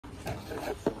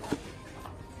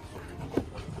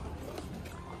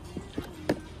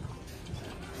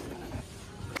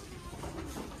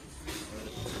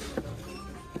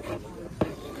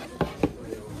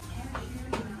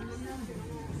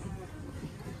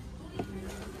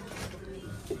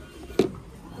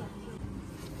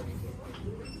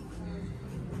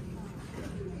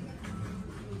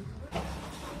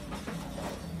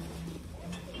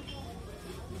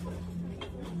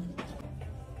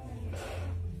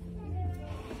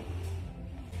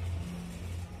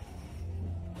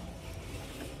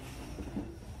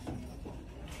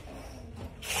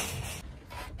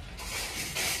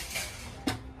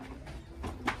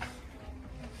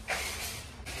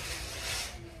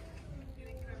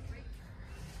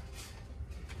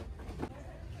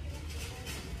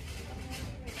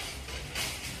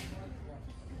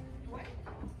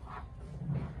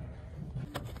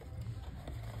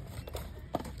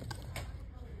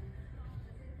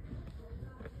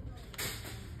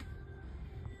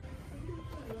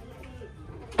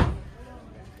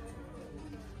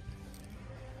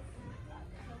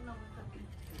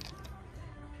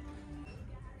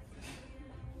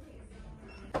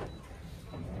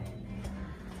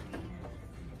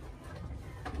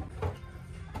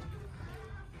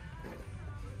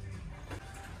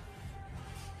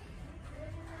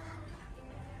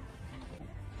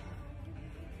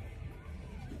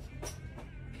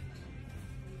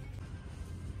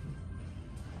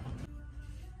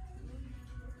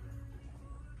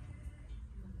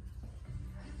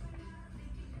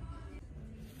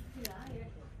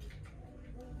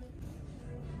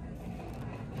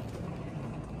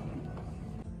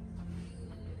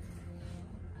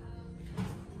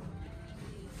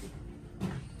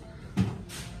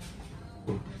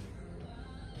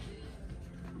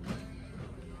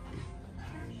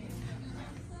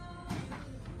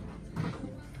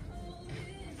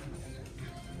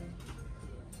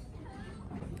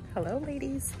Hello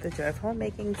ladies, the joy of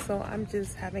homemaking. So I'm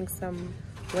just having some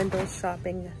window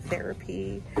shopping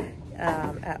therapy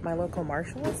at my local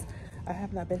Marshall's. I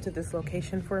have not been to this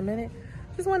location for a minute.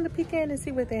 Just wanted to peek in and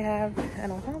see what they have.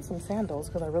 And I found some sandals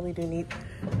because I really do need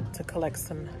to collect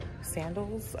some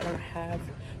sandals. I don't have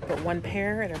but one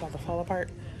pair and they're about to fall apart,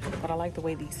 but I like the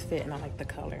way these fit and I like the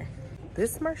color.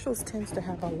 This Marshall's tends to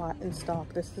have a lot in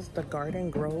stock. This is the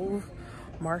Garden Grove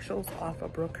Marshall's off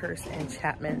of Brookhurst and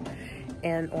Chapman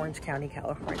in Orange County,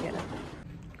 California.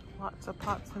 Lots of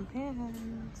pots and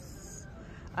pans.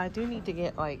 I do need to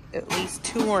get like at least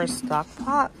 2 more stock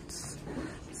pots.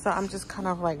 So I'm just kind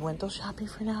of like window shopping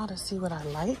for now to see what I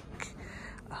like.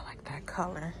 I like that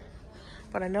color.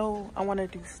 But I know I want to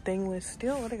do stainless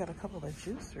steel. They got a couple of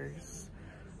juicers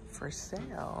for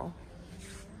sale.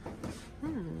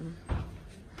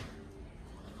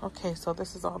 Okay, so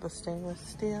this is all the stainless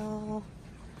steel.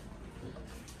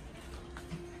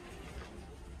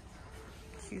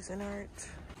 Cuisinart.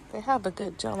 They have a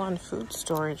good gel on food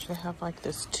storage. They have like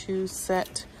this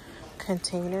 2-set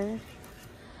container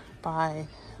by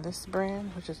this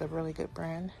brand, which is a really good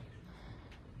brand.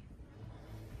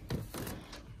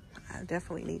 I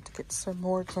definitely need to get some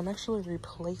more because I'm actually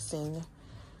replacing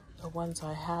the ones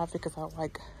I have because I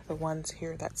like the ones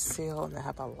here that seal and they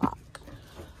have a lock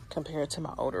compared to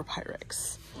my older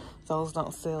Pyrex. Those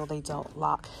don't seal, they don't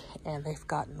lock, and they've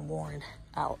gotten worn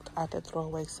out. I had to throw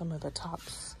away some of the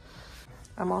tops.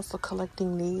 I'm also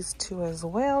collecting these two as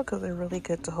well because they're really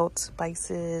good to hold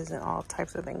spices and all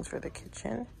types of things for the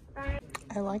kitchen.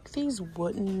 I like these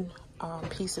wooden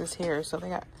pieces here. So they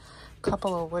got a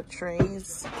couple of wood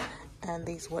trays and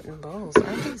these wooden bowls.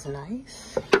 Aren't these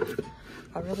nice?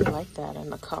 I really like that in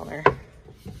the color.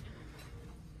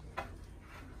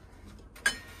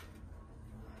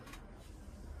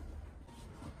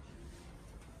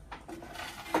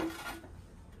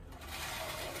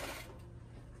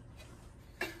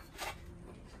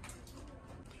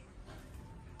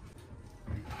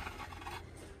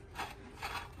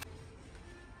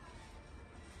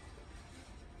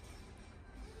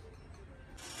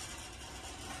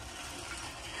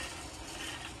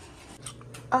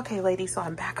 Okay ladies, so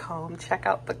I'm back home. Check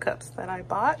out the cups that I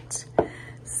bought.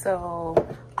 So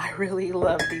I really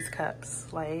love these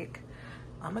cups. Like,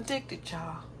 I'm addicted,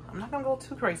 y'all. I'm not gonna go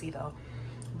too crazy though.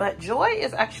 But Joy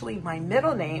is actually my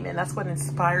middle name, and that's what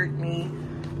inspired me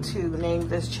to name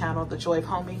this channel The Joy of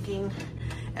Homemaking.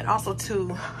 And also to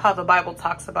how the Bible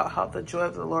talks about how the joy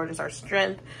of the Lord is our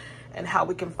strength and how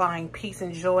we can find peace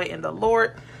and joy in the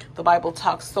Lord. The Bible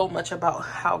talks so much about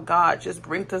how God just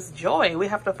brings us joy. We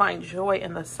have to find joy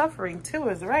in the suffering too,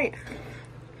 is right.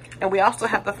 And we also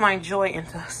have to find joy in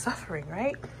the suffering,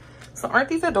 right? So aren't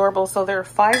these adorable? So they're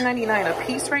 $5.99 a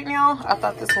piece right now. I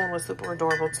thought this one was super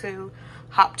adorable too.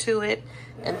 Hop to it.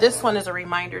 And this one is a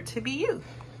reminder to be you,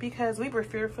 because we were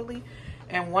fearfully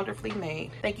and wonderfully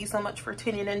made. Thank you so much for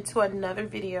tuning in to another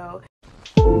video.